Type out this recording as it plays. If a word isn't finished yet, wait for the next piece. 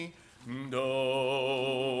Oh,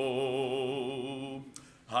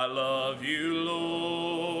 I love you,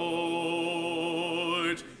 Lord.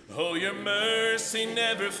 Oh, your mercy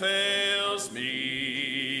never fails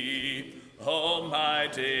me. All my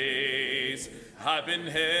days I've been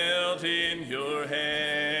held in your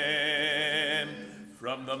hand.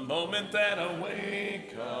 From the moment that I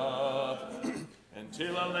wake up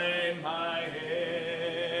until I lay my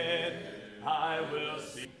head, I will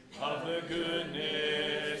sing of the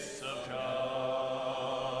goodness of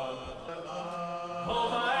God. All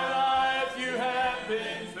my life you have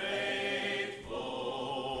been faithful.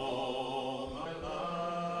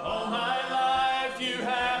 All my life you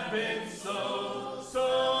have been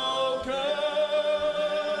so good.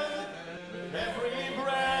 With every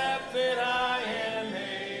breath that I am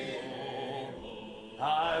able,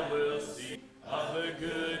 I will sing of the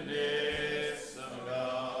goodness of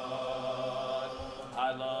God.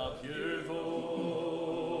 I love your voice.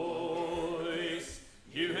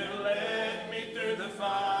 You have led me through the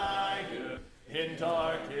fire in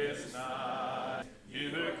darkest night.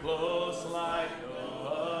 You are close like no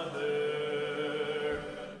other.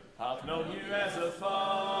 I've known you as a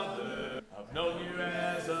father. I've known you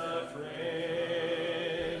as a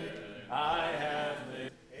friend. I have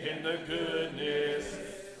lived in the goodness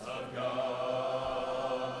of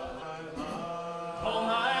God. All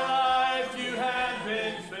my life you have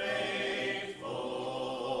been faithful.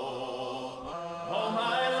 All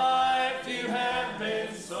my life you have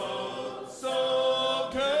been so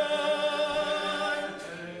good.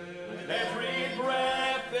 With every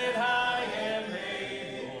breath that I am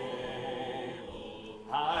able,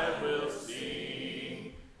 I will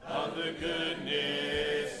sing of the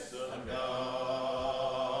goodness of God.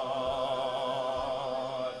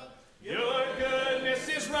 Your goodness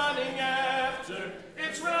is running after,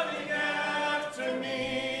 it's running after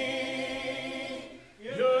me.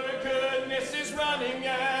 Your goodness is running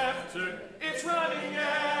after, it's running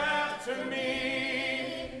after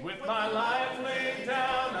me. With my life laid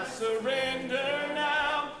down, I surrender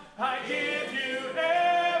now. I give you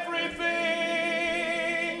everything.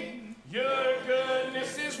 Your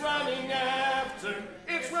goodness is running after,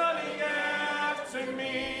 it's running after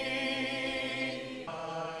me.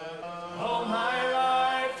 All my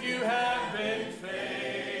life you have been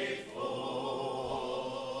faithful.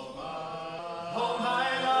 All my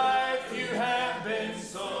life you have been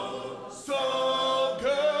so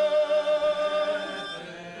good.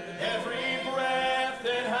 Every breath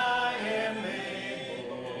that I am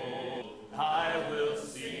able, I will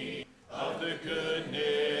sing of the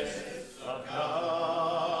goodness of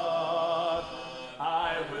God.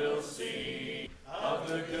 I will sing of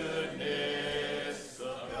the goodness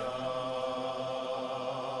of God.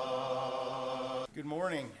 Good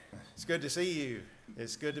morning. It's good to see you.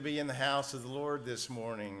 It's good to be in the house of the Lord this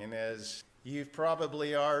morning. And as you've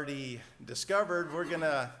probably already discovered,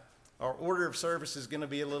 our order of service is going to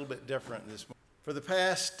be a little bit different this morning. For the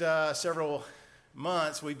past several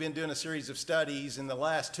months, we've been doing a series of studies. In the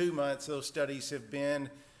last 2 months, those studies have been,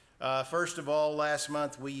 first of all, last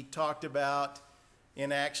month we talked about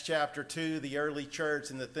in Acts chapter 2, the early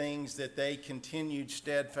church and the things that they continued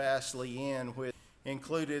steadfastly in, which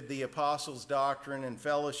included the apostles' doctrine and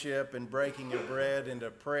fellowship and breaking of bread and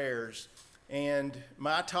of prayers. And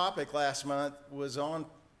my topic last month was on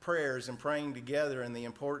prayers and praying together and the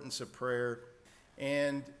importance of prayer.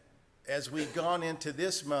 And as we've gone into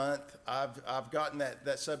this month, I've gotten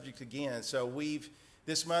that subject again. So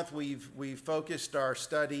this month we've focused our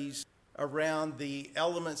studies around the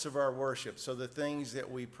elements of our worship, so the things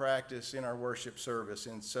that we practice in our worship service.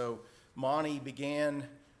 And so Monty began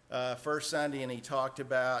first Sunday, and he talked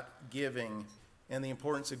about giving and the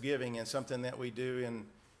importance of giving, and something that we do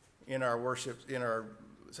in our worship, in our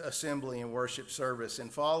assembly and worship service.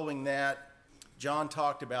 And following that, John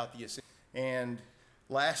talked about the assembly. And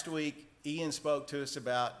last week, Ian spoke to us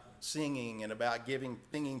about singing and about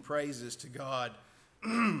singing praises to God.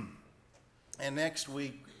 And next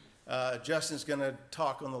week, Justin's going to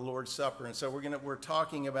talk on the Lord's Supper. And so we're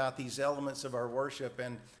talking about these elements of our worship.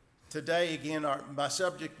 And today, again, my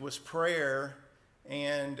subject was prayer,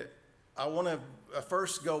 and I want to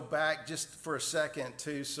first go back just for a second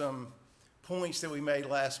to some points that we made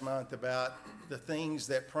last month about the things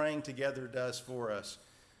that praying together does for us.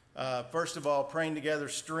 First of all, praying together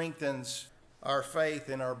strengthens our faith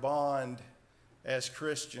and our bond as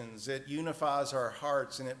Christians. It unifies our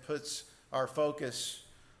hearts, and it puts our focus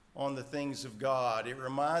on the things of God. It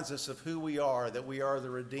reminds us of who we are, that we are the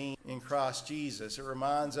redeemed in Christ Jesus. It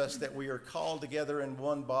reminds us that we are called together in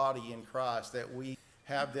one body in Christ, that we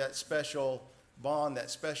have that special bond, that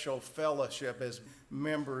special fellowship as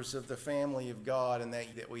members of the family of God and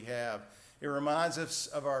that we have. It reminds us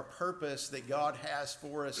of our purpose that God has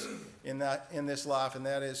for us in this life, and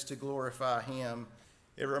that is to glorify Him.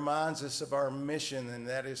 It reminds us of our mission, and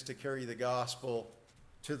that is to carry the gospel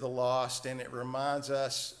to the lost, and it reminds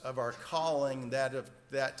us of our calling,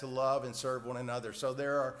 that to love and serve one another. So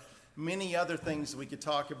there are many other things that we could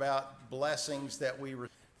talk about, blessings that we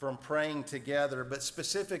receive from praying together, but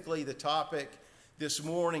specifically the topic this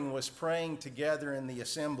morning was praying together in the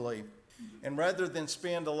assembly. And rather than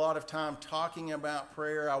spend a lot of time talking about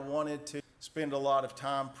prayer, I wanted to spend a lot of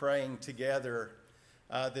time praying together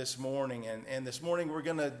this morning. And this morning we're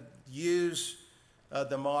going to use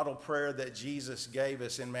the model prayer that Jesus gave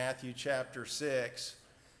us in Matthew chapter 6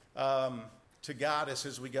 to guide us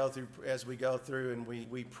as we go through and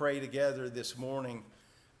we pray together this morning.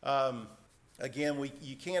 Again,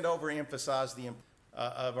 you can't overemphasize the importance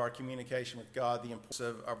of our communication with God, the importance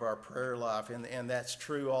of our prayer life, and that's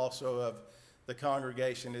true also of the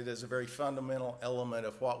congregation. It is a very fundamental element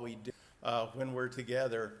of what we do when we're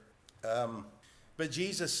together. But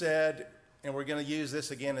Jesus said, and we're going to use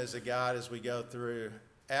this again as a guide as we go through,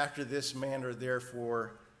 after this manner,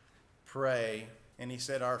 therefore, pray. And He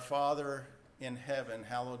said, Our Father in heaven,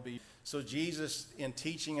 hallowed be. So Jesus, in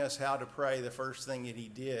teaching us how to pray, the first thing that He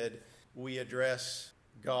did, we address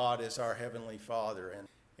God as our Heavenly Father.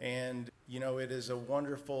 And you know, it is a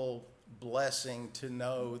wonderful blessing to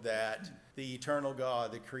know that the eternal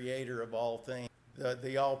God, the creator of all things,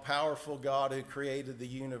 the all-powerful God who created the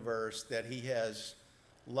universe, that He has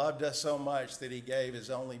loved us so much that He gave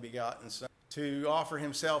His only begotten Son to offer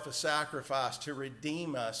Himself a sacrifice to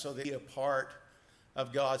redeem us so that we be a part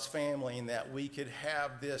of God's family, and that we could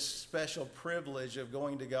have this special privilege of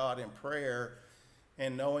going to God in prayer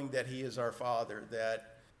and knowing that He is our Father,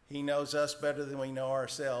 that He knows us better than we know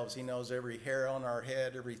ourselves. He knows every hair on our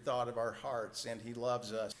head, every thought of our hearts, and He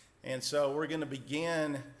loves us. And so we're going to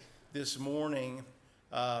begin this morning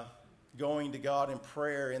going to God in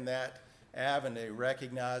prayer in that avenue,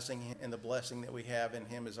 recognizing Him and the blessing that we have in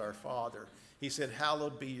Him as our Father. He said,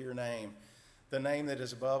 Hallowed be your name, the name that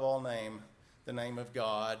is above all name, the name of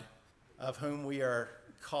God, of whom we are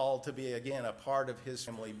called to be, again, a part of His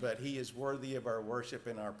family, but He is worthy of our worship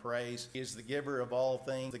and our praise. He is the giver of all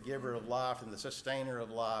things, the giver of life and the sustainer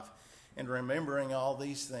of life. And remembering all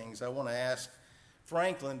these things, I want to ask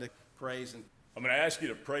Franklin to praise. I'm going to ask you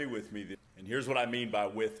to pray with me. And here's what I mean by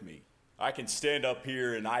with me. I can stand up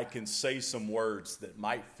here and I can say some words that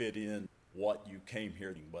might fit in what you came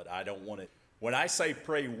here to, but I don't want it. When I say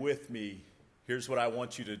pray with me, here's what I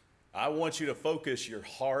want you to do. I want you to focus your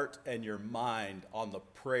heart and your mind on the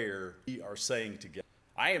prayer we are saying together.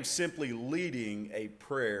 I am simply leading a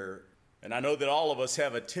prayer, and I know that all of us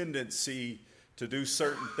have a tendency to do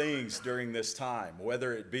certain things during this time,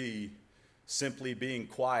 whether it be simply being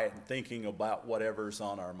quiet and thinking about whatever's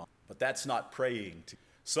on our mind. But that's not praying.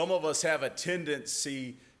 Some of us have a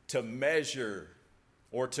tendency to measure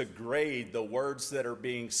or to grade the words that are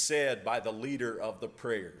being said by the leader of the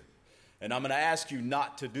prayer. And I'm going to ask you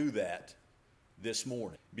not to do that this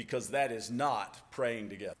morning, because that is not praying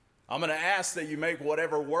together. I'm going to ask that you make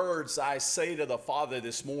whatever words I say to the Father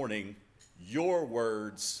this morning your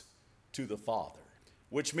words to the Father,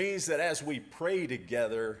 which means that as we pray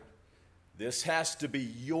together, this has to be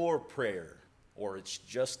your prayer, or it's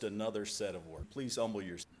just another set of words. Please humble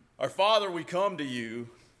yourself. Our Father, we come to you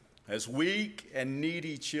as weak and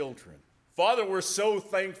needy children. Father, we're so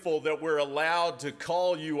thankful that we're allowed to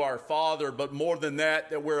call you our Father, but more than that,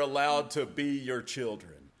 that we're allowed to be your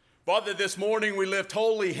children. Father, this morning we lift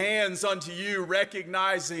holy hands unto you,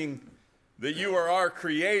 recognizing that you are our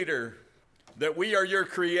Creator, that we are your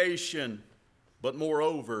creation, but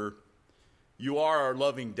moreover, you are our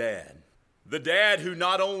loving Dad. The Dad who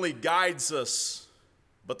not only guides us,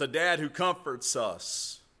 but the Dad who comforts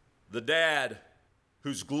us. The Dad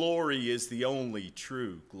whose glory is the only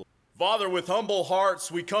true glory. Father, with humble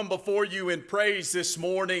hearts, we come before you in praise this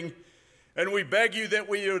morning, and we beg you that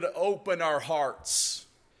we would open our hearts,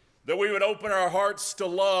 that we would open our hearts to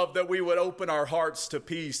love, that we would open our hearts to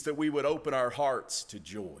peace, that we would open our hearts to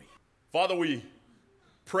joy. Father, we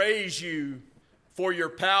praise you for your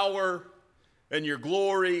power and your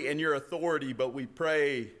glory and your authority, but we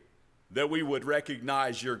pray that we would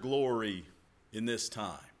recognize your glory in this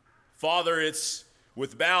time. Father, it's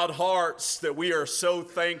with bowed hearts that we are so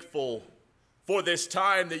thankful for this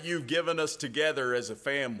time that you've given us together as a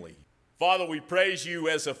family. Father, we praise you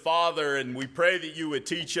as a father, and we pray that you would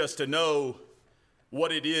teach us to know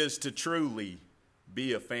what it is to truly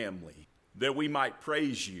be a family, that we might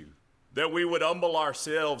praise you that we would humble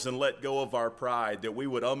ourselves and let go of our pride, that we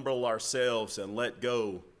would humble ourselves and let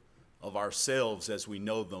go of ourselves as we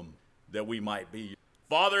know them, that we might be.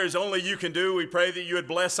 Father, as only you can do, we pray that you would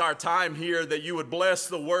bless our time here, that you would bless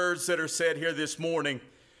the words that are said here this morning,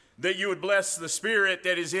 that you would bless the spirit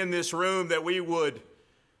that is in this room, that we would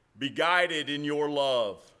be guided in your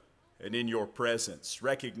love and in your presence,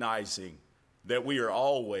 recognizing that we are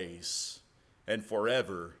always and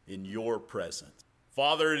forever in your presence.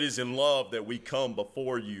 Father, it is in love that we come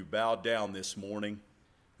before you, bowed down this morning,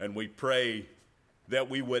 and we pray that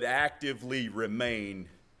we would actively remain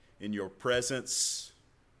in your presence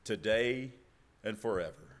today and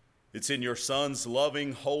forever. It's in your Son's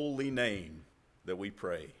loving, holy name that we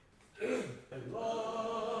pray.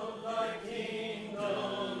 Love thy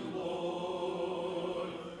kingdom, Lord,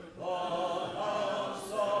 the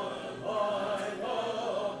house of thine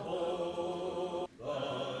abode.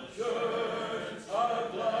 The church, our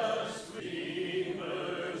blessed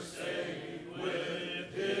Redeemer, saved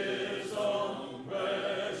with his own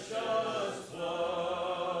precious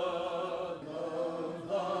blood. Love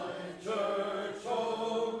thy church,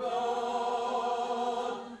 O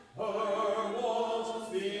God, her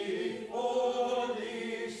walls before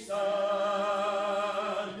thee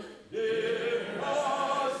stand, dear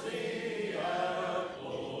as the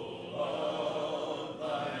apple of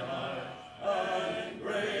thine eye, and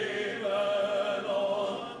graven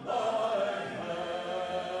on thy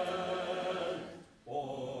hand.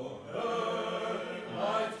 For her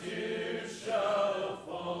my tears shall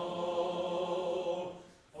fall,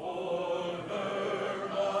 for her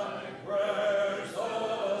my prayers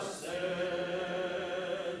ascend.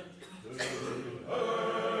 To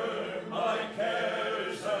her my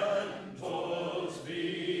cares and toils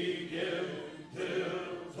begin,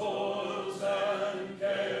 till toils and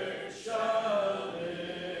cares shall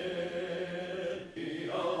end.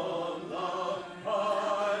 Beyond the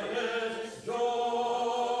highest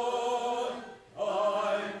joy,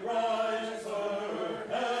 I prize her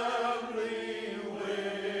heavenly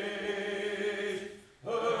ways,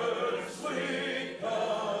 her sweet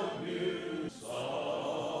commune,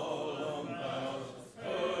 solemn vows,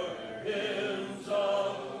 her hymns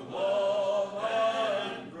of love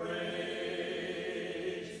and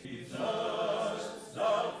praise. Jesus,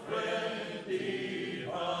 the friend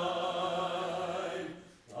divine,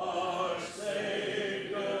 our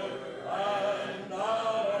Savior and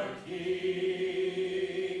our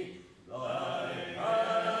King, thy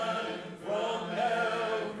hand from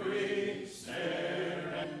every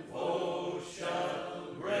snare and foe shall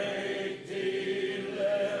great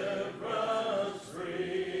deliverance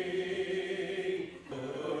bring.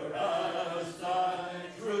 For as thy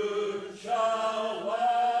truth shall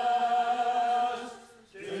last,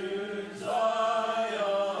 to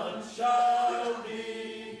Zion shall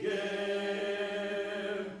begin,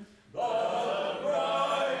 the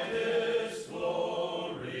brightest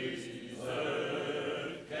glories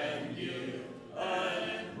earth can yield,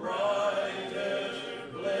 and brightest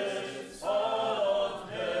bliss of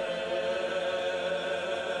heaven.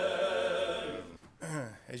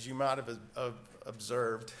 As you might have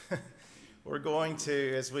observed, we're going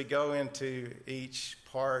to, as we go into each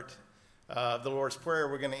part of the Lord's Prayer,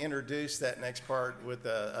 we're going to introduce that next part with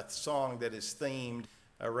a song that is themed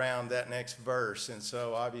around that next verse. And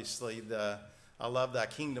so obviously I love thy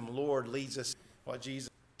kingdom, Lord, leads us what Jesus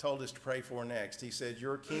told us to pray for next. He said,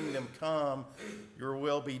 your kingdom come, your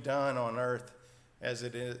will be done on earth as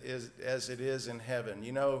it is in heaven.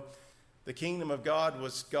 You know, the kingdom of God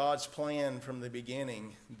was God's plan from the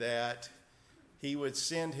beginning, that he would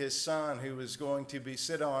send his son who was going to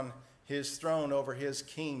sit on his throne over his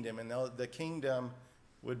kingdom, and the kingdom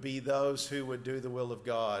would be those who would do the will of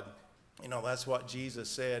God. You know, that's what Jesus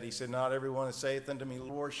said. He said, not everyone that saith unto me,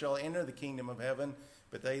 Lord, shall enter the kingdom of heaven,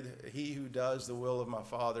 but he who does the will of my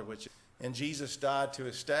Father. And Jesus died to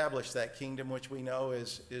establish that kingdom, which we know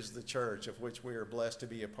is the church, of which we are blessed to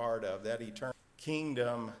be a part of, that eternal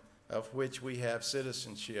kingdom of which we have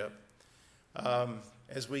citizenship.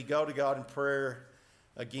 As we go to God in prayer,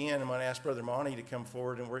 again, I'm going to ask Brother Monty to come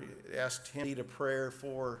forward, and we asked him to prayer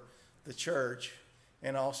for the church,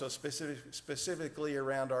 and also specifically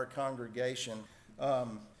around our congregation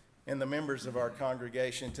and the members of our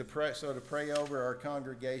congregation, to pray over our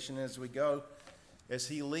congregation as we go. As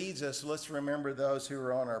he leads us, let's remember those who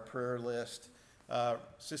are on our prayer list.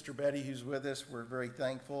 Sister Betty, who's with us, we're very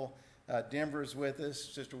thankful. Denver is with us.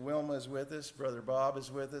 Sister Wilma is with us. Brother Bob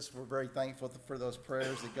is with us. We're very thankful for those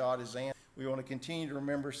prayers that God has answered. We want to continue to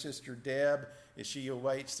remember Sister Deb as she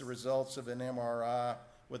awaits the results of an MRI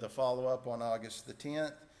with a follow-up on August the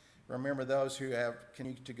 10th. Remember those who have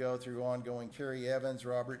continued to go through ongoing: Carrie Evans,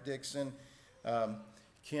 Robert Dixon,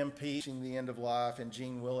 Kim Peach, the end of life, and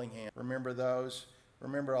Gene Willingham. Remember those.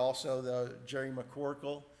 Remember also Jerry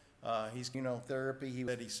McCorkle. He's therapy. He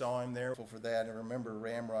said he saw him there for that. And remember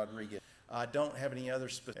Ram Rodriguez. I don't have any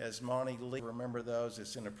others as Monty Lee. Remember those.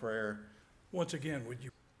 It's in a prayer. Once again, would you?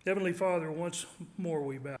 Heavenly Father, once more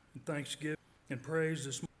we bow in thanksgiving and praise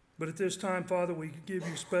this morning. But at this time, Father, we give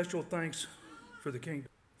you special thanks for the kingdom,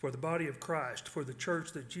 for the body of Christ, for the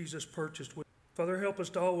church that Jesus purchased with. Father, help us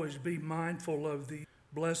to always be mindful of the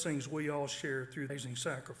blessings we all share through the amazing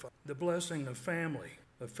sacrifice, the blessing of family,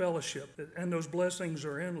 of fellowship, and those blessings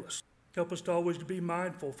are endless. Help us to always be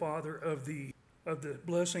mindful, Father, of the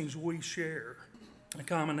blessings we share, the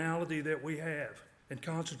commonality that we have, and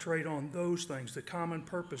concentrate on those things, the common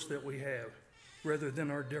purpose that we have, rather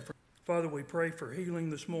than our different. Father, we pray for healing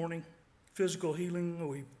this morning, physical healing.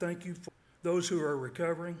 We thank you for those who are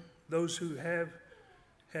recovering, those who have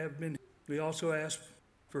been. We also ask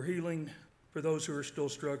for healing for those who are still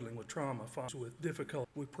struggling with trauma, with difficulty.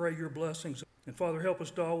 We pray your blessings. And Father, help us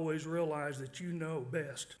to always realize that you know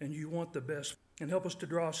best and you want the best. And help us to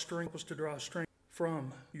draw strength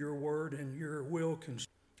from your word and your will.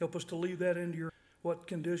 Help us to leave that into what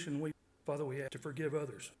condition Father, we have to forgive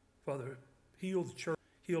others. Father, heal the church,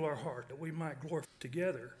 heal our heart, that we might glorify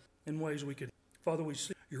together in ways we can. Father, we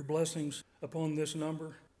see your blessings upon this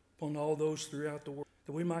number, upon all those throughout the world,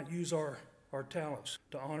 that we might use our talents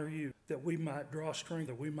to honor you, that we might draw strength,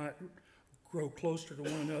 that we might grow closer to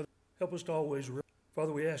one another. Help us to always,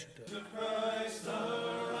 Father, we ask you to. Christ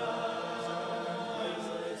arise,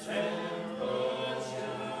 and put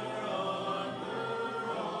your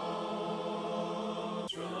armor on.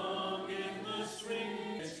 Strong in the strength,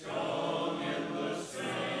 which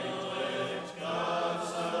God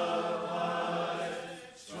supplies.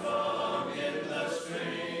 Strong in the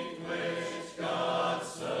strength which God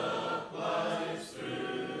supplies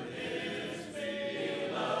through his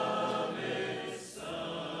beloved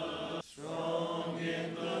Son. Strong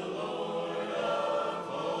in the Lord of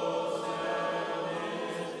hosts,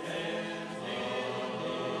 and in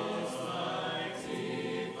his mighty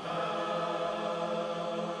power.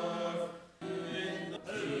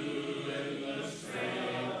 Who in the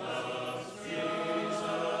strength of Jesus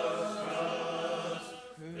trust.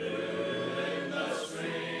 Who in the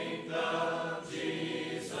strength of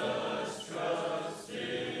Jesus trust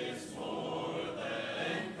is more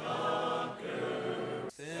than conqueror.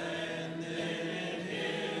 Standing in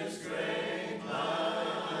his great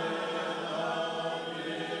might, let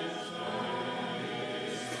his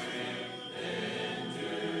strength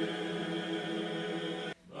endure.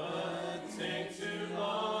 But take to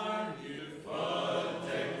arm you for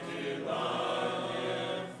the fight.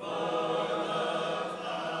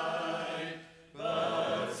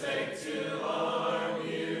 But take to arm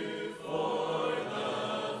you for the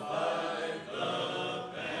fight, the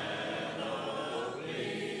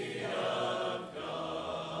panoply of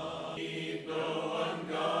God. Keep no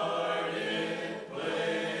unguarded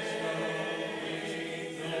place,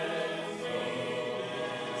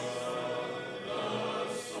 the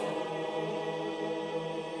soul.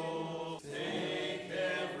 Take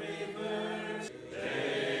every virtue,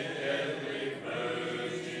 every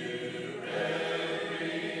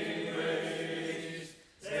grace.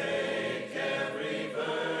 Take every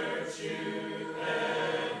virtue,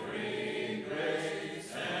 every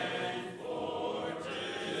grace, and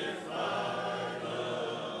fortify the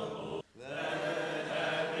whole. That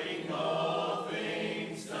having all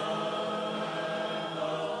things done,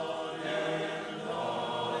 and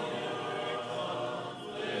all your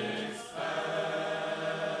conflicts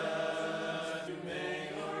past, you may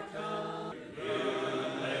overcome through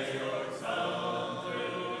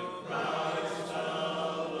Christ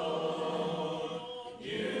alone.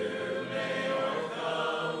 You may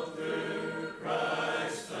overcome through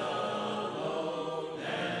Christ alone,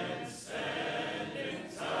 and stand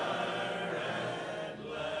entire and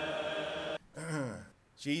blessed.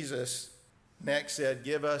 Jesus next said,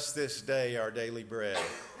 "Give us this day our daily bread."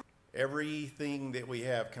 Everything that we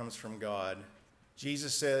have comes from God.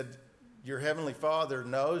 Jesus said, "Your heavenly Father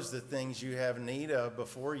knows the things you have need of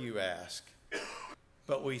before you ask."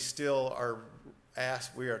 But we still are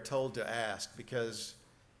asked, we are told to ask because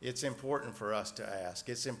it's important for us to ask.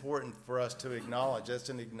 It's important for us to acknowledge. That's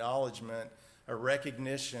an acknowledgement, a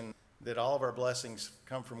recognition that all of our blessings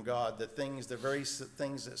come from God. The very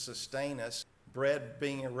things that sustain us, bread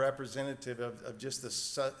being a representative of just the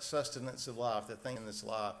sustenance of life, the thing in this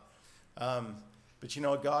life.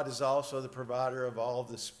 But God is also the provider of all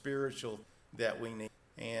the spiritual that we need.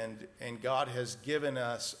 And God has given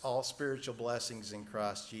us all spiritual blessings in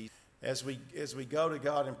Christ Jesus. As we go to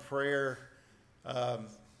God in prayer,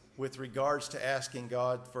 with regards to asking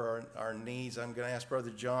God for our needs, I'm going to ask Brother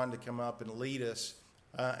John to come up and lead us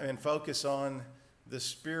and focus on the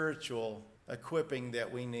spiritual equipping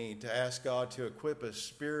that we need, to ask God to equip us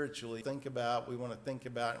spiritually. We want to think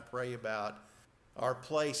about and pray about our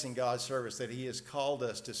place in God's service, that He has called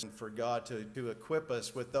us to, for God to equip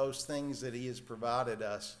us with those things that He has provided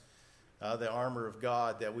us, the armor of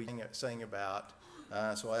God that we sing about.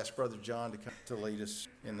 So I'll ask Brother John to come to lead us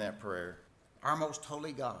in that prayer. Our most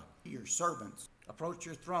holy God, your servants approach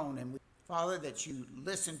your throne, and Father, that you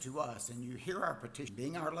listen to us and you hear our petition.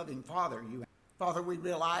 Being our loving Father, Father, we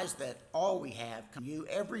realize that all we have comes from you,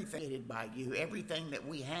 everything by you, everything that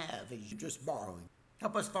we have is you just borrowing.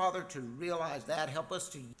 Help us, Father, to realize that. Help us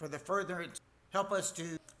to, for the furtherance, help us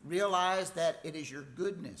to realize that it is your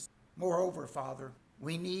goodness. Moreover, Father,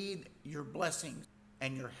 we need your blessings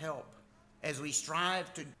and your help as we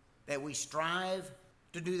strive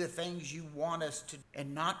to do the things you want us to,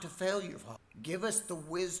 and not to failure, Father. Give us the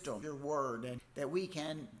wisdom, your word, and that we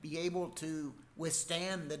can be able to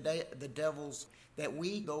withstand the devil's, that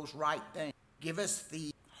we those right things. Give us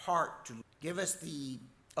the heart to, give us the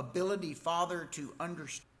ability, Father, to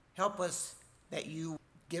understand. Help us that you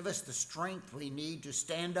give us the strength we need to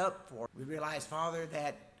stand up for. We realize, Father,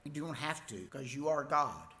 that we don't have to because you are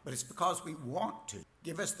God, but it's because we want to.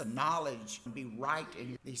 Give us the knowledge to be right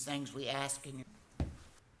in these things we ask in your.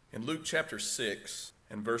 In Luke chapter 6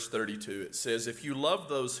 and verse 32, it says, "If you love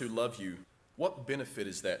those who love you, what benefit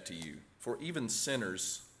is that to you? For even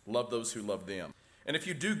sinners love those who love them. And if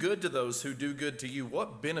you do good to those who do good to you,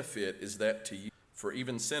 what benefit is that to you? For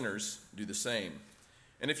even sinners do the same.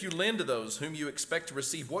 And if you lend to those whom you expect to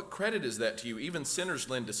receive, what credit is that to you? Even sinners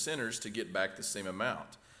lend to sinners to get back the same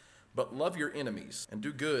amount. But love your enemies and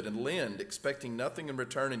do good and lend, expecting nothing in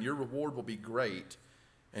return, and your reward will be great.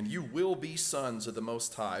 And you will be sons of the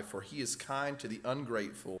Most High, for He is kind to the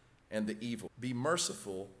ungrateful and the evil. Be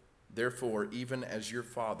merciful, therefore, even as your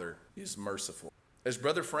Father is merciful." As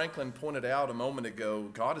Brother Franklin pointed out a moment ago,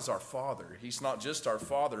 God is our Father. He's not just our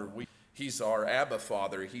Father. He's our Abba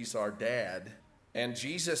Father. He's our Dad. And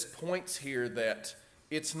Jesus points here that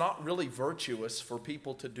it's not really virtuous for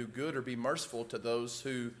people to do good or be merciful to those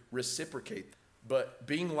who reciprocate. But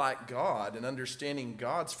being like God and understanding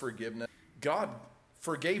God's forgiveness, God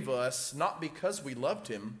forgave us not because we loved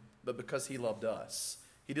Him, but because He loved us.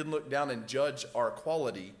 He didn't look down and judge our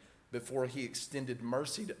quality before He extended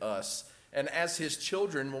mercy to us. And as His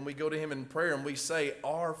children, when we go to Him in prayer and we say,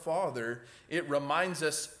 "Our Father," it reminds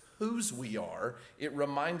us whose we are. It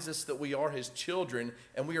reminds us that we are His children,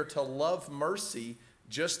 and we are to love mercy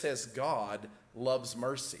just as God loves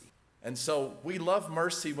mercy. And so we love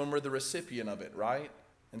mercy when we're the recipient of it, right?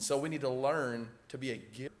 And so we need to learn to be a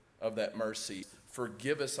giver of that mercy.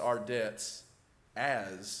 Forgive us our debts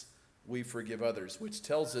as we forgive others, which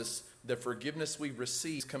tells us the forgiveness we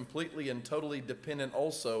receive is completely and totally dependent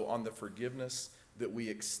also on the forgiveness that we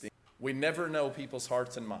extend. We never know people's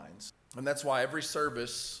hearts and minds. And that's why every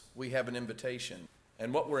service we have an invitation.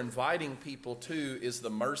 And what we're inviting people to is the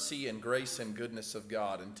mercy and grace and goodness of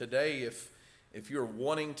God. And today, if you're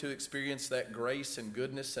wanting to experience that grace and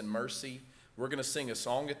goodness and mercy, we're going to sing a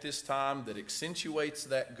song at this time that accentuates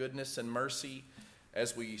that goodness and mercy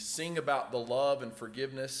as we sing about the love and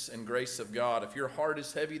forgiveness and grace of God. If your heart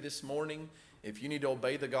is heavy this morning, if you need to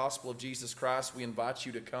obey the gospel of Jesus Christ, we invite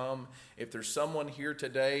you to come. If there's someone here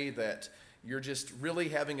today that you're just really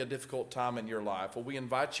having a difficult time in your life, well, we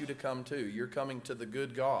invite you to come too. You're coming to the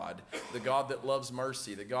good God, the God that loves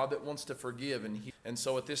mercy, the God that wants to forgive and heal. And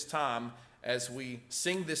so at this time, as we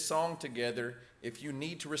sing this song together, if you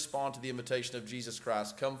need to respond to the invitation of Jesus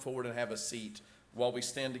Christ, come forward and have a seat while we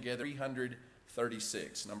stand together.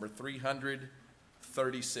 336, number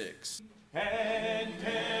 336. And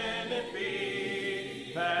can it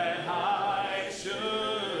be that I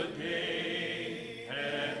should gain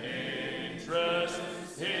an interest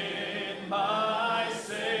in my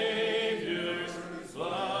Savior's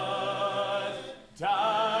blood?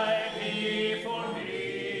 Died He for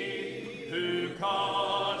me, who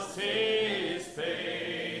caused His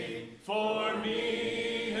pain, for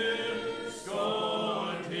me who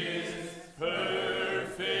scorned His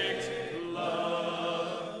perfect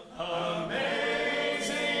love.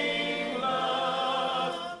 Amazing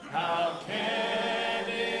love, how can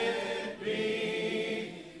it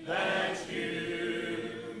be that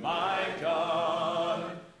you, my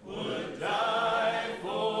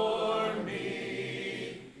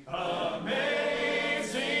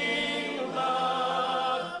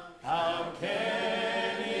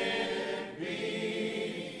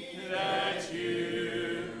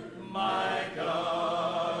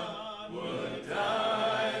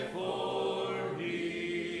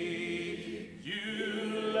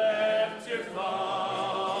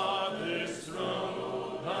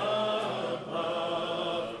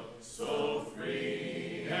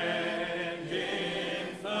and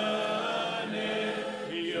infinite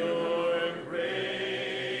your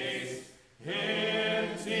grace,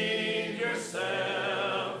 emptied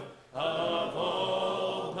yourself of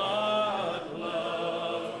all but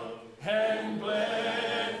love, and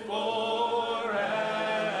bled for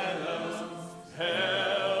Adam's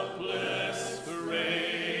helpless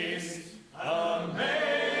race.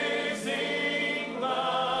 Amazing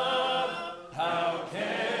love, how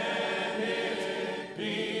can it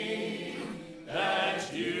be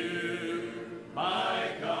that you, my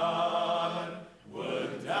God,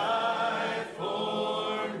 would die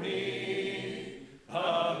for me?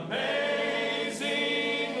 Amazing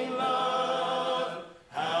love,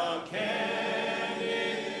 how can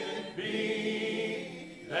it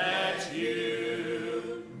be that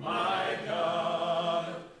you, my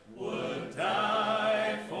God, would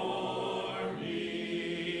die for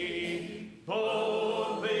me?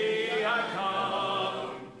 Boldly I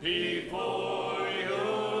come before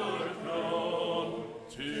your throne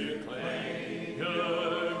to claim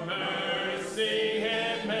your mercy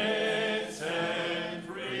and meant and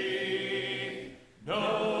free.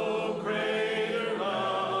 No greater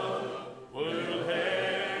love will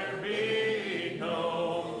e'er be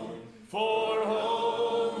known, for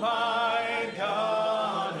oh my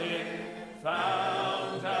God, it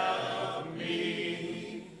found out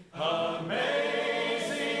me. Amazing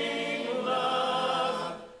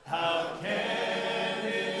love, how can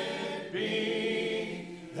it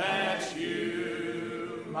be that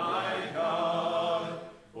you, my God,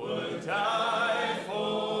 would die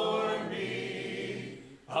for me?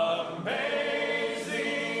 Amazing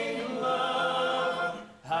love,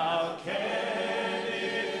 how can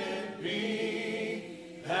it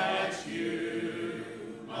be that you,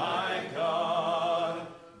 my God,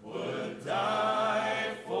 would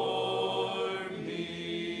die for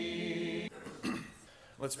me?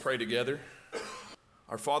 Let's pray together.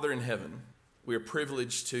 Our Father in heaven, we are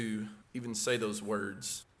privileged to even say those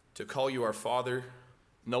words, to call you our Father,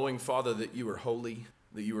 knowing, Father, that you are holy,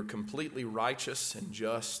 that you are completely righteous and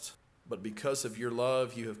just, but because of your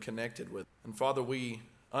love, you have connected with. And Father, we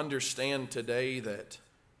understand today that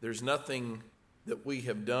there's nothing that we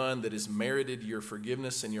have done that has merited your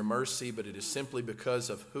forgiveness and your mercy, but it is simply because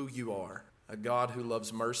of who you are, a God who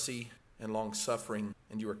loves mercy and long-suffering,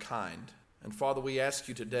 and you are kind. And Father, we ask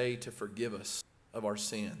you today to forgive us of our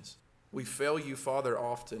sins. We fail you, Father,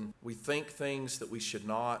 often. We think things that we should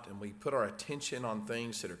not, and we put our attention on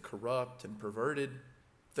things that are corrupt and perverted,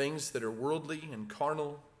 things that are worldly and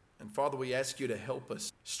carnal. And Father, we ask you to help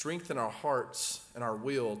us strengthen our hearts and our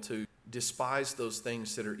will to despise those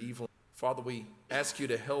things that are evil. Father, we ask you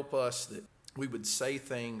to help us that we would say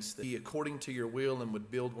things that be according to your will and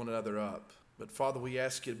would build one another up. But Father, we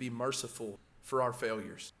ask you to be merciful for our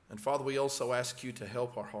failures. And Father, we also ask you to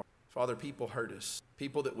help our heart. Father, people hurt us.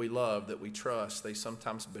 People that we love, that we trust, they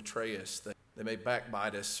sometimes betray us. They may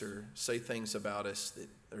backbite us or say things about us that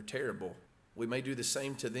are terrible. We may do the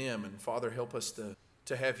same to them. And Father, help us to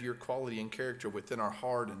have your quality and character within our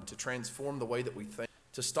heart and to transform the way that we think,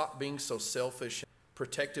 to stop being so selfish and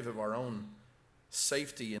protective of our own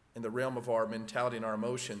safety in the realm of our mentality and our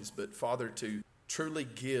emotions. But Father, to truly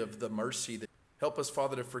give the mercy that help us,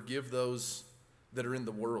 Father, to forgive those that are in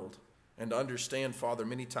the world and to understand, Father,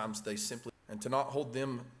 many times they simply, and to not hold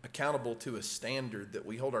them accountable to a standard that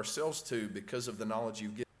we hold ourselves to because of the knowledge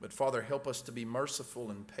you've given. But Father, help us to be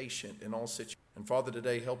merciful and patient in all situations. And Father,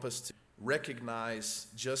 today help us to recognize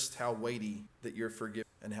just how weighty that you're forgiven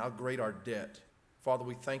and how great our debt. Father,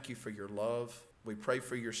 we thank you for your love. We pray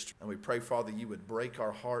for your strength, and we pray, Father, you would break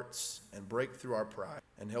our hearts and break through our pride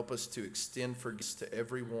and help us to extend forgiveness to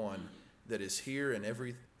everyone that is here and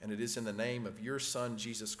it is in the name of your Son,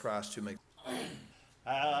 Jesus Christ, who makes.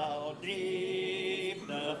 How deep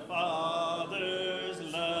the Father's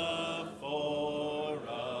love for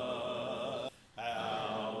us,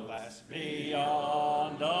 how vast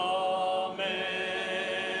beyond all measure,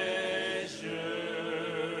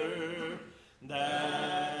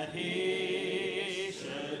 that he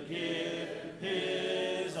should give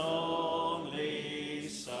his only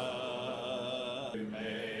Son to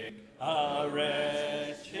make a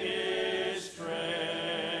wretch his treasure.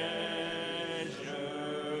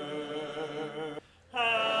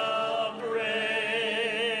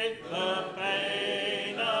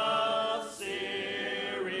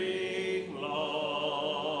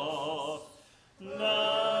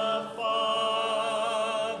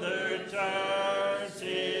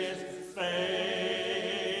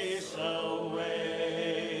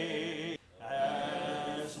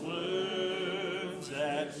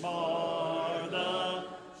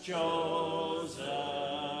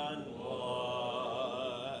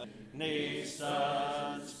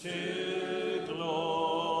 nations to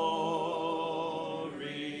glory.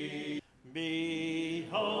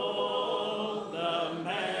 Behold the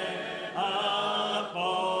man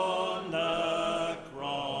upon the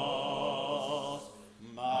cross,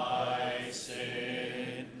 my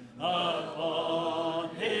sin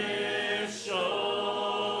upon his shoulders.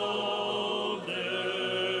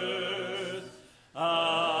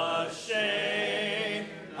 Ashamed,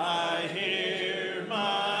 I hear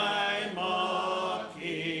my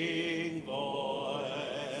mocking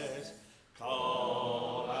voice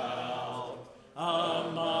call out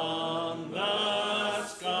among the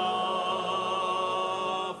scoffers.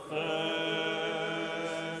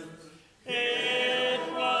 It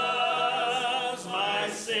was my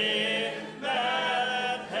sin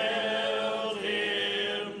that held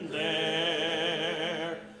him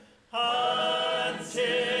there until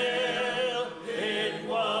it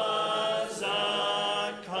was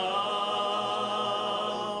accomplished.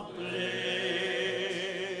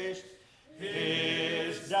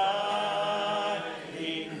 His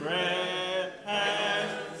dying breath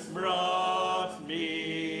has brought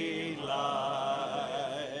me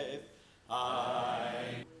life.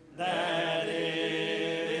 That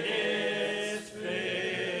it is finished.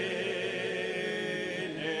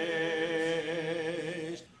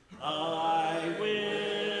 I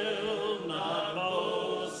will not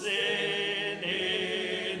boast in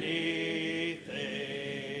anything.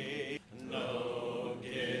 No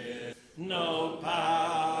gift, no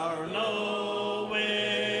power, no wisdom,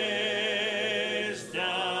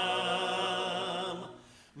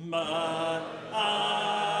 but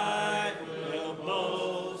I will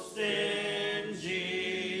boast in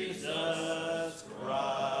Jesus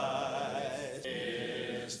Christ,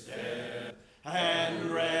 his death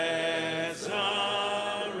and resurrection.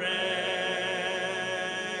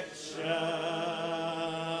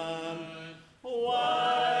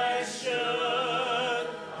 Why should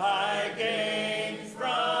I gain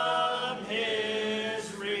from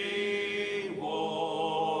his reward?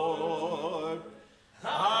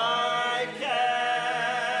 I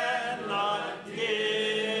cannot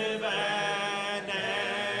give an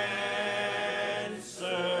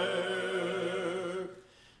answer,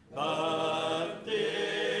 but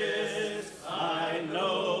this I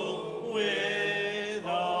know with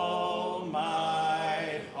all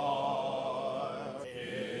my heart.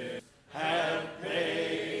 It hath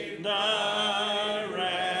paid the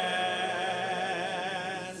ransom.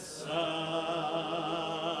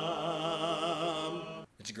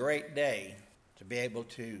 It's a great day to be able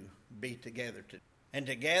to be together and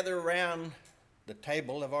to gather around the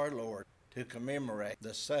table of our Lord to commemorate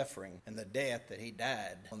the suffering and the death that he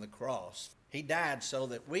died on the cross. He died so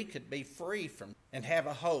that we could be free from and have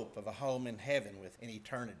a hope of a home in heaven in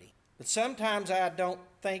eternity. But sometimes I don't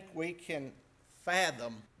think we can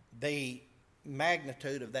fathom the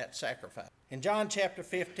magnitude of that sacrifice. In John chapter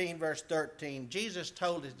 15, verse 13, Jesus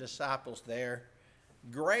told his disciples there,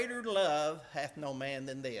 "Greater love hath no man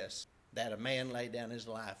than this, that a man lay down his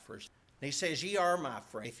life for his." And he says, "Ye are my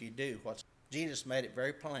friends if you do what's." Jesus made it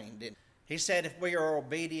very plain, didn't he? He said if we are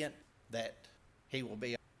obedient, that he will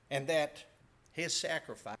be. And that his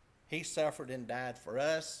sacrifice, he suffered and died for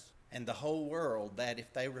us and the whole world, that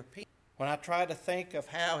if they repent. When I try to think of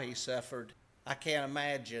how he suffered, I can't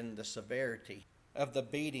imagine the severity of the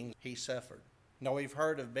beating he suffered. No, we've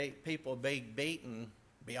heard of people being beaten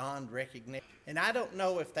beyond recognition. And I don't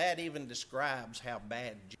know if that even describes how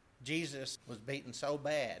bad Jesus was beaten so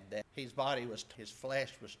bad that his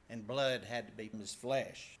flesh was, and blood had to be from his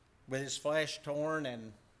flesh. With his flesh torn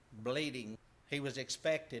and bleeding, he was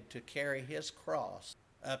expected to carry his cross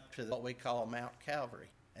up to what we call Mount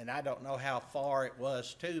Calvary. And I don't know how far it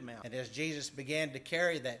was to Mount. And as Jesus began to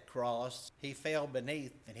carry that cross, he fell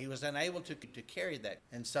beneath, and he was unable to carry that.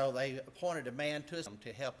 And so they appointed a man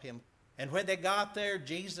to help him. And when they got there,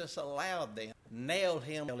 Jesus allowed them, nailed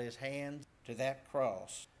his hands to that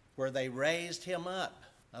cross, where they raised him up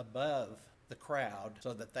above the crowd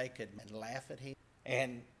so that they could laugh at him.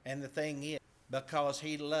 And the thing is, because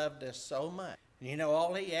he loved us so much, and you know,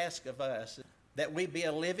 all he asked of us is that we be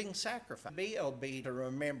a living sacrifice, be obedient to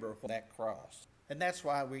remember that cross. And that's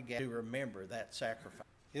why we get to remember that sacrifice.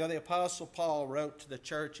 You know, the Apostle Paul wrote to the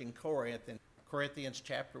church in Corinth, in 1 Corinthians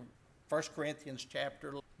chapter,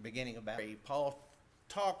 beginning about 3. Paul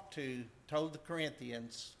told the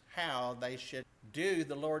Corinthians how they should do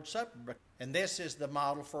the Lord's Supper. And this is the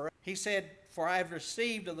model for us. He said, "For I have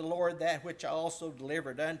received of the Lord that which I also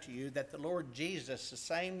delivered unto you, that the Lord Jesus, the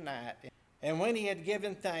same night, and when he had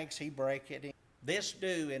given thanks, he brake it. This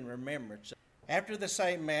do in remembrance. After the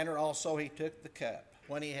same manner also he took the cup,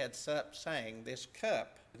 when he had supped, saying, This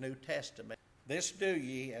cup the New Testament. This do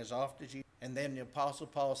ye as oft as ye. And then the Apostle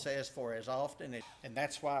Paul says, for as often as. And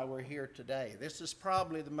that's why we're here today. This is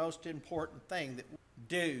probably the most important thing that we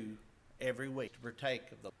do every week, to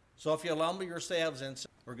partake of the. So if you'll humble yourselves, and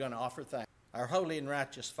we're going to offer thanks. Our holy and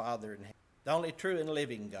righteous Father in heaven, the only true and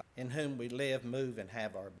living God, in whom we live, move, and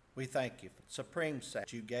have our being. We thank you for the supreme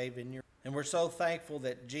sacrifice you gave in your. And we're so thankful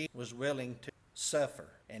that Jesus was willing to suffer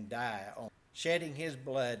and die on, shedding his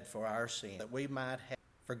blood for our sin, that we might have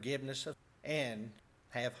forgiveness of and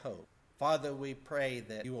have hope. Father, we pray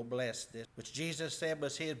that you will bless this, which Jesus said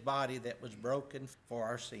was his body that was broken for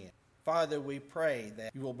our sin. Father, we pray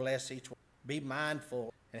that you will bless each one. Be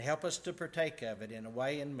mindful and help us to partake of it in a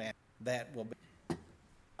way and manner that will be.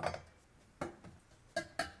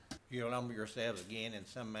 You'll humble yourselves again in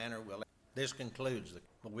some manner. This concludes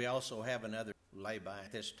but we also have another lay-by.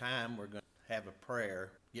 At this time, we're going to have a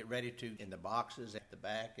prayer. Get ready to, in the boxes at the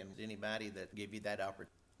back, and anybody that give you that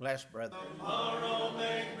opportunity. Bless, brother. Tomorrow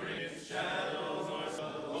may bring its shadows, or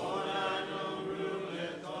the Lord I know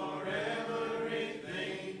ruleth o'er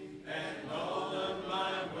everything, and all of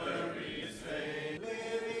my worries fade.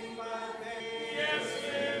 Living by faith, yes,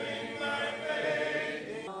 living by faith,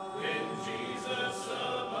 in Jesus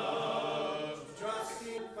above,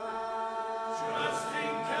 trusting, confiding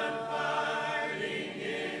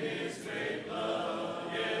in his great love,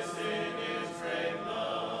 yes, in his great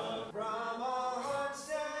love. From our hearts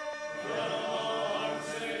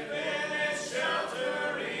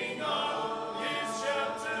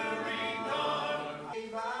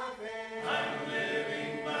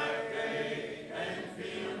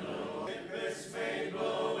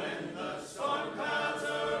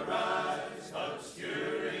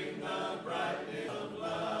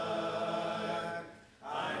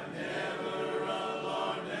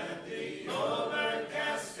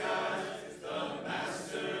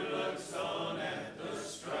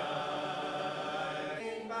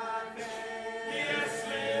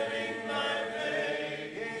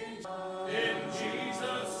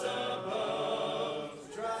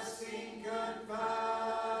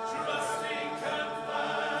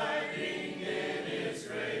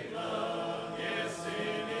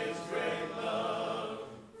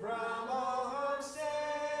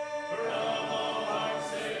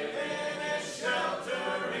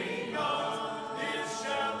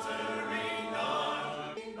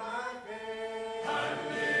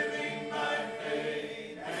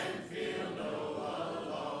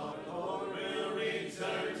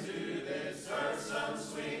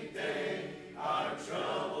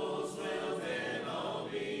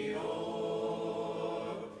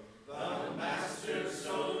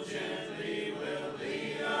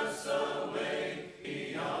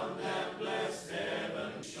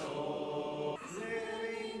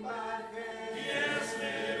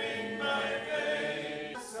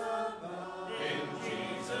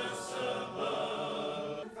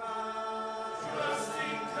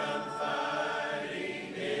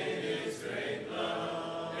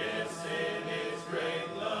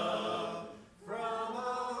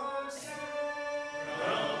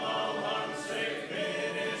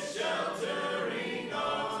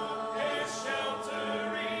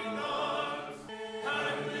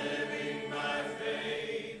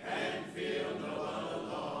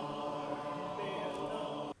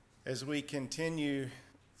As we continue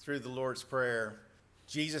through the Lord's Prayer,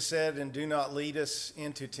 Jesus said, and do not lead us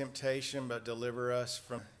into temptation, but deliver us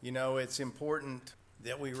from. It's important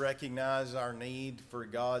that we recognize our need for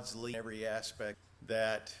God's lead in every aspect,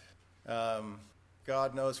 that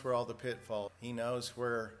God knows where all the pitfalls, he knows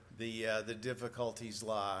where the difficulties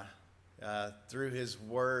lie. Through his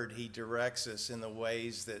word, he directs us in the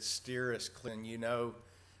ways that steer us clear.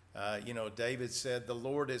 And David said, the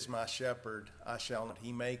Lord is my shepherd, I shall not.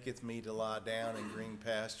 He maketh me to lie down in green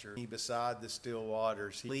pasture. He beside the still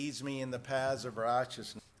waters. He leads me in the paths of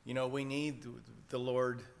righteousness. We need the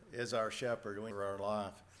Lord as our shepherd for our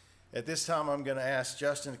life. At this time, I'm going to ask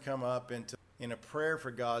Justin to come up in a prayer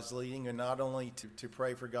for God's leading, and not only to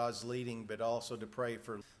pray for God's leading, but also to pray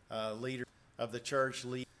for leaders of the church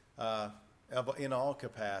in all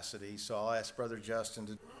capacities. So I'll ask Brother Justin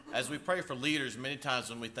to. As we pray for leaders, many times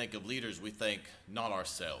when we think of leaders, we think not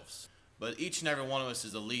ourselves. But each and every one of us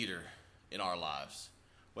is a leader in our lives.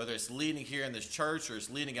 Whether it's leading here in this church, or it's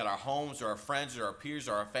leading at our homes, or our friends, or our peers,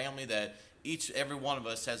 or our family, that every one of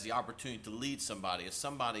us has the opportunity to lead somebody, as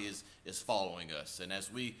somebody is following us. And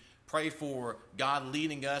as we pray for God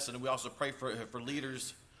leading us, and we also pray for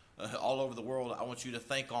leaders all over the world, I want you to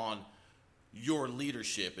think on your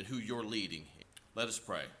leadership and who you're leading. Let us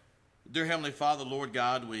pray. Dear Heavenly Father, Lord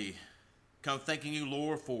God, we come thanking you,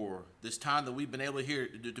 Lord, for this time that we've been able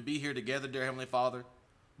to be here together, dear Heavenly Father.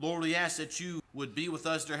 Lord, we ask that you would be with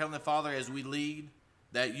us, dear Heavenly Father, as we lead,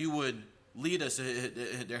 that you would lead us,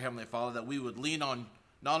 dear Heavenly Father, that we would lean on,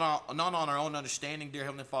 not on our own understanding, dear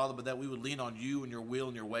Heavenly Father, but that we would lean on you and your will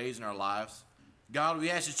and your ways in our lives. God, we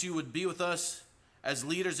ask that you would be with us as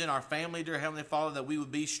leaders in our family, dear Heavenly Father, that we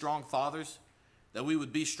would be strong fathers, that we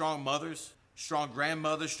would be strong mothers, strong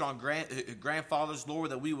grandmothers, strong grandfathers, Lord,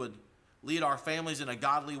 that we would lead our families in a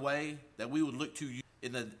godly way, that we would look to you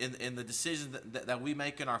in the decisions that we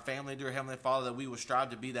make in our family, dear Heavenly Father, that we would strive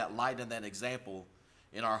to be that light and that example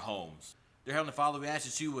in our homes. Dear Heavenly Father, we ask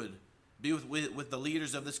that you would be with the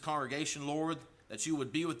leaders of this congregation, Lord, that you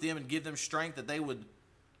would be with them and give them strength, that they would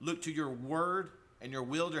look to your word and your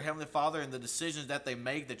will, dear Heavenly Father, and the decisions that they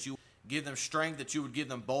make, that you give them strength, that you would give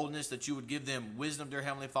them boldness, that you would give them wisdom, dear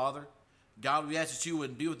Heavenly Father. God, we ask that you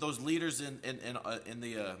would be with those leaders in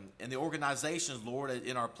the organizations, Lord,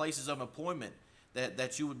 in our places of employment,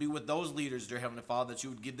 that you would be with those leaders, dear Heavenly Father, that you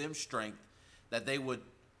would give them strength, that they would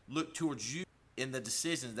look towards you in the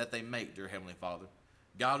decisions that they make, dear Heavenly Father.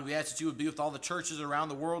 God, we ask that you would be with all the churches around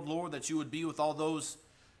the world, Lord, that you would be with all those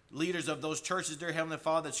leaders of those churches, dear Heavenly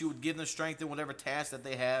Father, that you would give them strength in whatever task that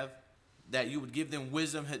they have, that you would give them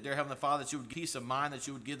wisdom, dear Heavenly Father, that you would give peace of mind, that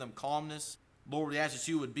you would give them calmness. Lord, we ask that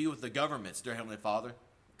you would be with the governments, dear Heavenly Father.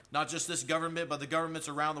 Not just this government, but the governments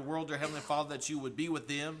around the world, dear Heavenly Father, that you would be with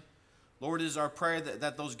them. Lord, it is our prayer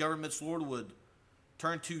that those governments, Lord, would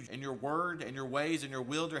turn to in your word and your ways and your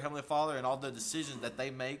will, dear Heavenly Father, and all the decisions that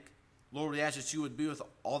they make. Lord, we ask that you would be with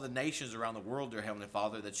all the nations around the world, dear Heavenly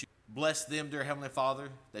Father, that you bless them, dear Heavenly Father,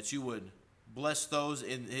 that you would bless those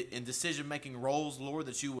in decision-making roles, Lord,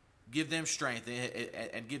 that you would give them strength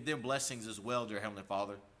and give them blessings as well, dear Heavenly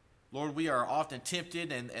Father. Lord, we are often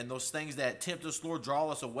tempted, and those things that tempt us, Lord, draw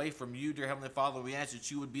us away from you, dear Heavenly Father. We ask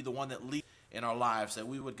that you would be the one that leads in our lives, that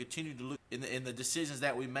we would continue to look in the decisions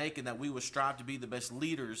that we make, and that we would strive to be the best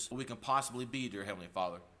leaders we can possibly be, dear Heavenly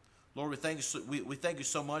Father. Lord, we thank you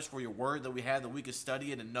so much for your word that we have, that we can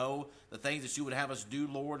study it and know the things that you would have us do,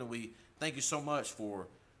 Lord, and we thank you so much for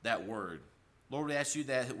that word. Lord, we ask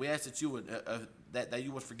that you would that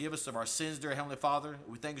you would forgive us of our sins, dear Heavenly Father.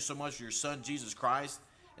 We thank you so much for your Son, Jesus Christ,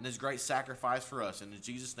 and his great sacrifice for us. And in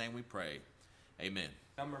Jesus' name we pray. Amen.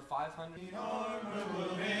 Number 500. The armor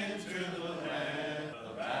will enter the land.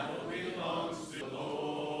 The battle belongs to the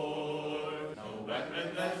Lord. No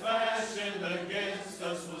weapon that's fashioned against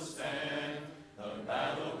us will stand. The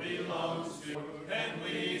battle belongs to the Lord. And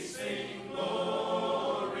we sing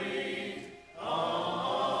glory,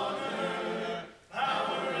 honor,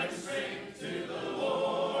 power, and strength to the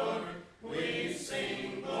Lord. We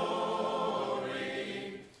sing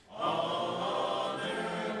glory,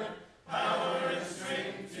 honor, power, and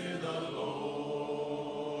strength to the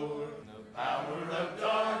Lord. The power of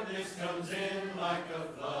darkness comes in like a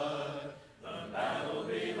flood. The battle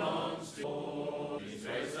belongs to the Lord. He's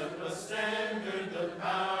raised up a standard, the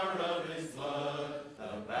power of his blood.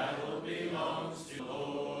 The battle belongs to the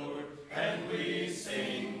Lord. And we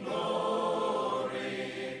sing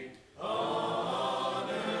glory,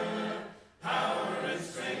 honor, power, and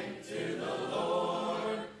strength to the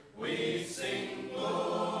Lord. We sing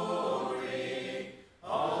glory,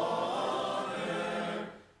 honor,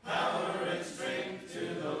 power, and strength to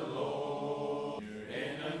the Lord. Your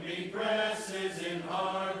enemy presses in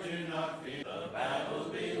hard, do not fear. The battle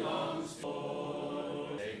belongs to the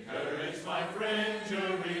Lord. Take courage, my friend,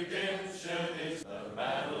 your redemption is. The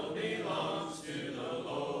battle belongs to the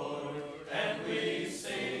Lord. And we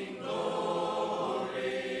sing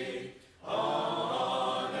glory,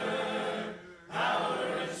 honor,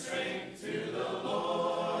 power, and strength to the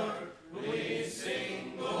Lord. We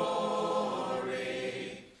sing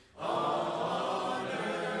glory,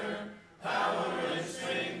 honor, power, and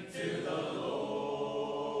strength to the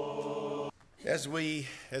Lord. As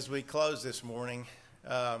we close this morning,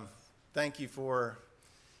 thank you for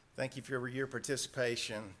your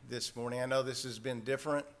participation this morning. I know this has been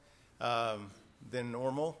different than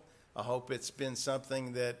normal. I hope it's been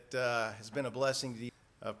something that has been a blessing to you,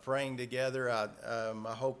 praying together.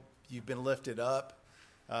 I hope you've been lifted up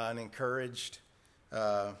and encouraged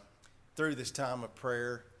through this time of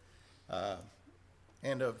prayer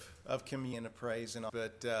and of communion of praise and all.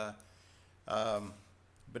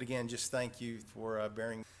 But again, just thank you for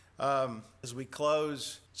bearing. As we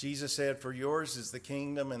close, Jesus said, "For yours is the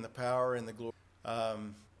kingdom and the power and the glory."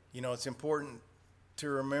 It's important to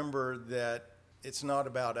remember that it's not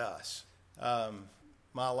about us.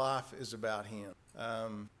 My life is about Him.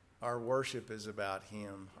 Our worship is about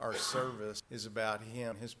Him. Our service is about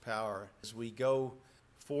Him, His power. As we go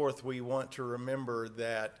forth, we want to remember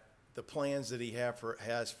that the plans that He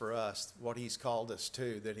has for us, what He's called us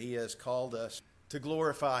to, that He has called us to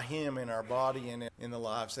glorify him in our body and in the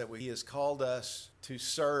lives that he has called us to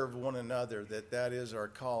serve one another, that is our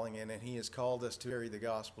calling, and he has called us to carry the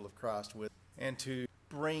gospel of Christ with, and to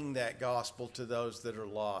bring that gospel to those that are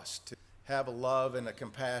lost, to have a love and a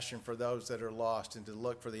compassion for those that are lost, and to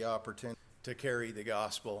look for the opportunity to carry the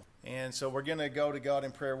gospel. And so we're going to go to God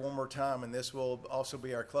in prayer one more time, and this will also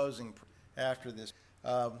be our closing after this.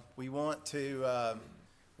 We want to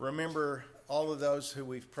remember all of those who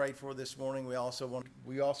we've prayed for this morning. We also want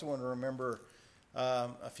to remember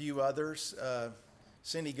a few others.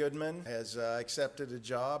 Cindy Goodman has accepted a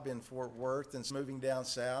job in Fort Worth and is moving down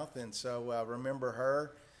south, and so remember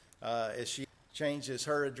her as she changes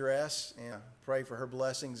her address, and pray for her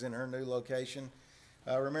blessings in her new location.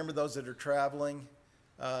 Remember those that are traveling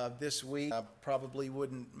this week. I probably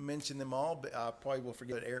wouldn't mention them all, but I probably will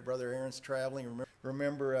forget Brother Aaron's traveling.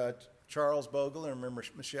 Remember Charles Bogle, and remember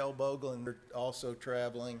Michelle Bogle, and they're also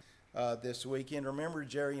traveling this weekend. Remember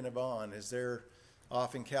Jerry and Yvonne as they're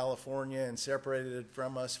off in California and separated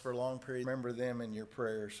from us for a long period. Remember them in your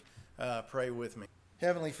prayers. Pray with me.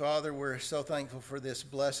 Heavenly Father, we're so thankful for this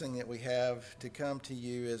blessing that we have to come to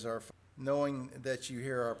you as our, knowing that you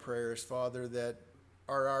hear our prayers, Father, that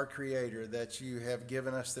are our Creator, that you have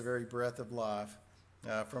given us the very breath of life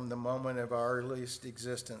from the moment of our earliest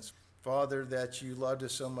existence. Father, that you loved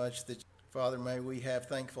us so much that, Father, may we have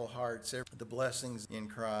thankful hearts for the blessings in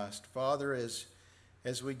Christ. Father,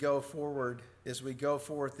 as we go forward, as we go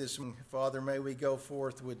forth this morning, Father, may we go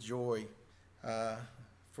forth with joy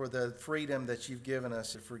for the freedom that you've given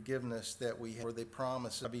us, the forgiveness that we have, for the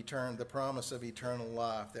promise of eternal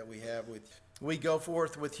life that we have with you. We go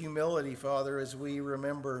forth with humility, Father, as we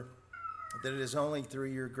remember that it is only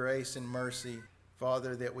through your grace and mercy,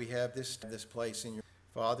 Father, that we have this place in your.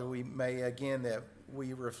 Father, we may again that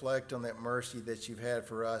we reflect on that mercy that you've had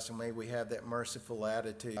for us, and may we have that merciful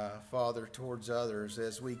attitude, Father, towards others.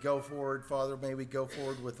 As we go forward, Father, may we go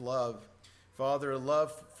forward with love. Father,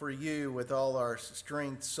 love for you with all our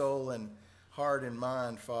strength, soul, and heart and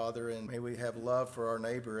mind, Father, and may we have love for our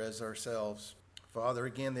neighbor as ourselves. Father,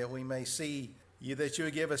 again, that we may see you, that you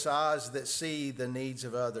would give us eyes that see the needs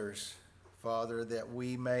of others. Father, that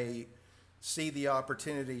we may see the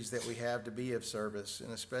opportunities that we have to be of service,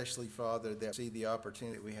 and especially, Father, that see the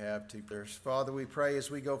opportunity we have to. Father, we pray as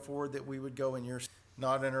we go forward that we would go in your,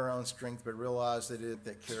 not in our own strength, but realize that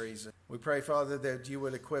that carries it. We pray, Father, that you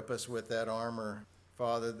would equip us with that armor,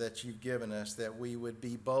 Father, that you've given us, that we would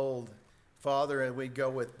be bold, Father, and we'd go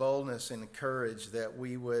with boldness and courage, that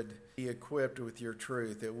we would be equipped with your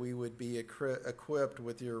truth, that we would be equipped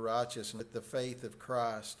with your righteousness, with the faith of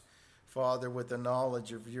Christ, Father, with the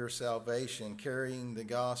knowledge of your salvation, carrying the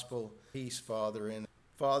gospel peace, Father. And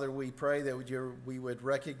Father, we pray that we would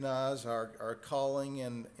recognize our calling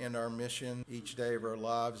and our mission each day of our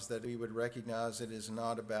lives, that we would recognize it is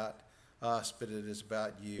not about us, but it is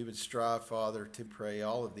about you. We would strive, Father, to pray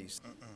all of these things.